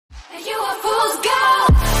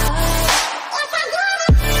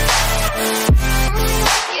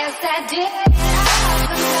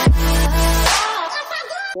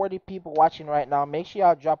40 people watching right now. Make sure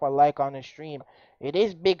y'all drop a like on the stream. It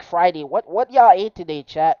is Big Friday. What y'all ate today,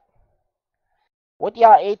 chat? What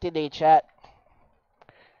y'all ate today, chat?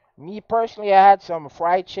 Me personally, I had some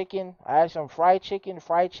fried chicken. I had some fried chicken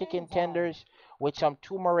tenders with some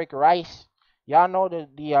turmeric rice. Y'all know the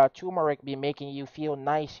turmeric be making you feel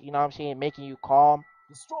nice. You know what I'm saying? Making you calm.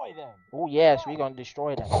 Destroy them. Oh yes, we gonna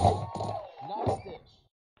destroy them. Nice dish.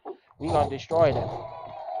 We gonna destroy them.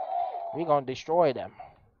 We gonna destroy them.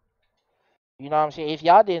 You know what I'm saying? If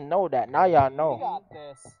y'all didn't know that, now y'all We know. got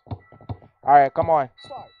this. All right, come on.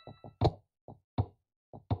 Start.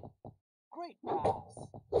 Great pass.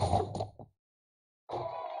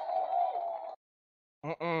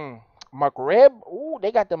 McRib. Ooh,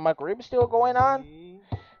 they got the McRib still going on.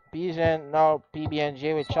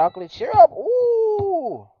 PB&J with chocolate syrup.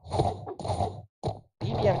 Ooh,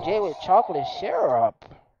 PB&J with chocolate syrup.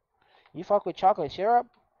 You fuck with chocolate syrup?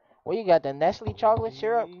 Well, you got the Nestle chocolate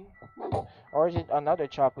syrup, or is it another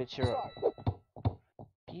chocolate syrup?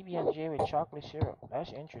 PB&J with chocolate syrup.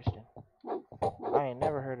 That's interesting. I ain't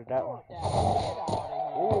never heard of that one.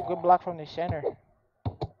 Ooh, good block from the center.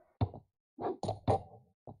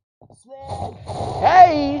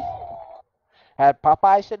 Hey! Had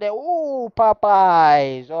Popeyes today. Ooh,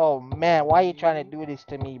 Popeyes. Oh, man. Why you trying to do this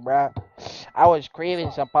to me, bruh? I was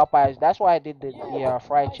craving some Popeyes. That's why I did the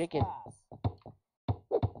fried chicken.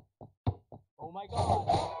 Oh, my God.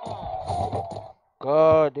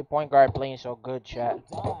 Good. The point guard playing so good, chat.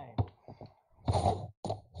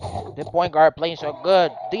 The point guard playing so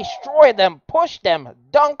good. Destroy them. Push them.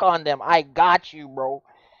 Dunk on them. I got you, bro.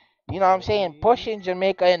 You know what I'm saying? Pushing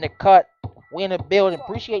Jamaica in the cut. We in the building.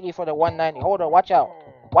 Appreciate you for the 190. Hold on. Watch out.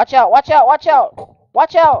 Watch out. Watch out. Watch out.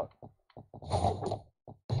 Watch out.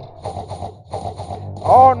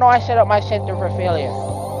 Oh, no. I set up my center for failure.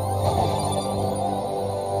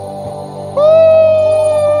 Woo!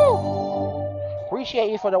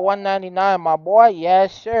 Appreciate you for the 199, my boy.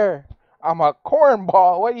 Yes, sir. I'm a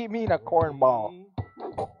cornball. What do you mean a cornball?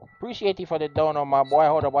 Appreciate you for the dono, my boy.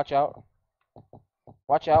 Hold up. Watch out.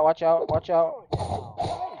 Watch out. Watch out. Watch out.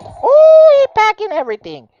 Ooh, he packing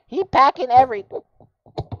everything. He packing everything.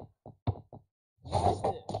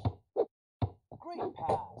 Great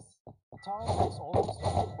pass.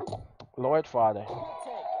 Lord Father.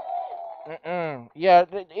 Yeah,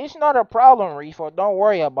 it's not a problem, Reefo. Don't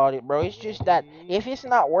worry about it, bro. It's just that if it's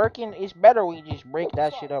not working, it's better we just break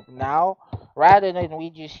that shit up now rather than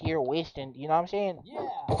we just here wasting. You know what I'm saying? Yeah,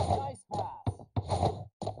 nice pass.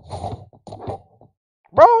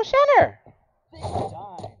 Bro, center.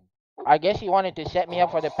 I guess he wanted to set me up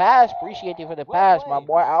for the pass. Appreciate you for the pass, my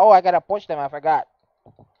boy. Oh, I gotta push them. I forgot.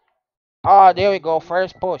 Oh, there we go.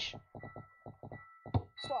 First push.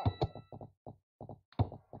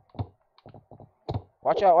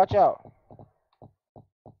 Watch out, watch out.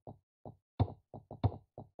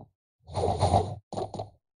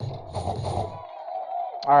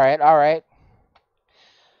 Alright, alright.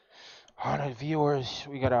 100 viewers.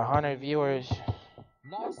 We got 100 viewers.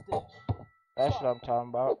 That's what I'm talking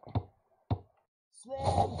about.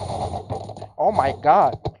 Oh my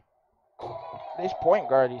god. This point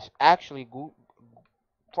guard is actually good.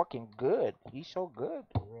 Fucking good. He's so good.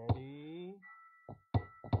 Ready?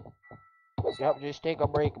 Yep, just take a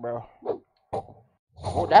break, bro.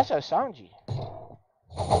 Oh, that's a Sanji.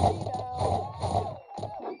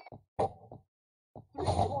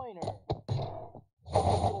 Three-pointer.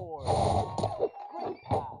 Great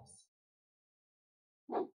pass.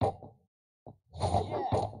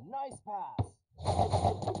 Yeah, nice pass.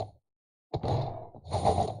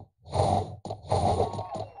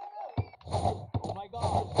 Oh my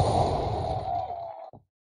god.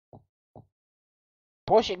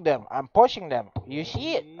 Pushing them. I'm pushing them. You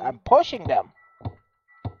see it? I'm pushing them.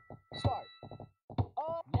 Start.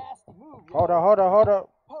 Nasty move. Hold on, hold on, hold on.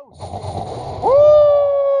 Post.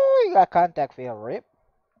 Woo! You got contact fail, rip.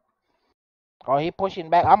 Oh, he pushing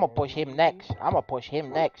back. I'm gonna push him next. I'm gonna push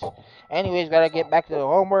him next. Anyways, gotta get back to the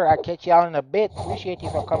homework. I'll catch y'all in a bit. Appreciate you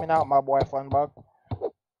for coming out, my boy Funbug.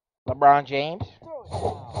 LeBron James.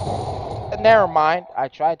 Never mind. I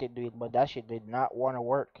tried to do it, but that shit did not want to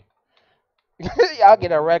work. Y'all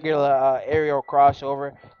get a regular aerial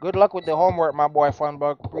crossover. Good luck with the homework, my boy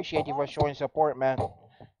Funbug. Appreciate you for showing support, man.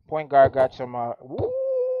 Point guard got some.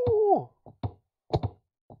 Woo!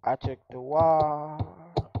 I took the wall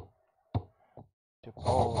to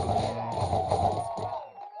Poland.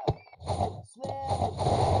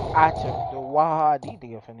 I took the wall. These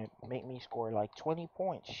niggas finna make me score like 20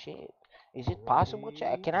 points. Shit. Is it possible,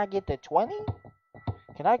 chat? Can I get the 20?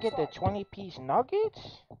 Can I get the 20-piece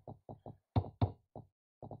nuggets?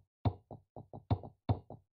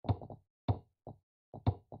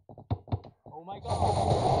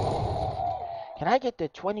 Can I get the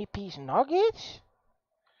 20-piece nuggets?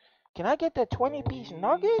 Can I get the 20-piece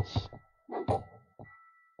nuggets?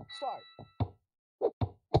 Start.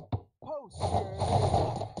 Poster.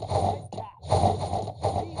 Nice catch.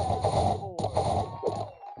 Rebound on the board.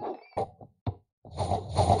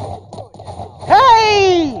 Throw it down.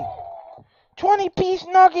 Hey! 20-piece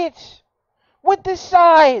nuggets with the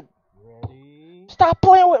side. Ready? Stop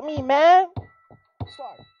playing with me, man.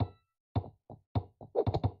 Start.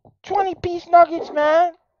 20-piece nuggets,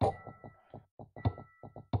 man.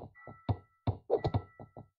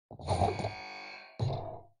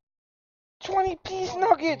 $20-piece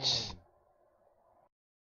nuggets.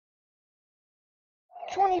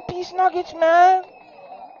 20-piece nuggets, man.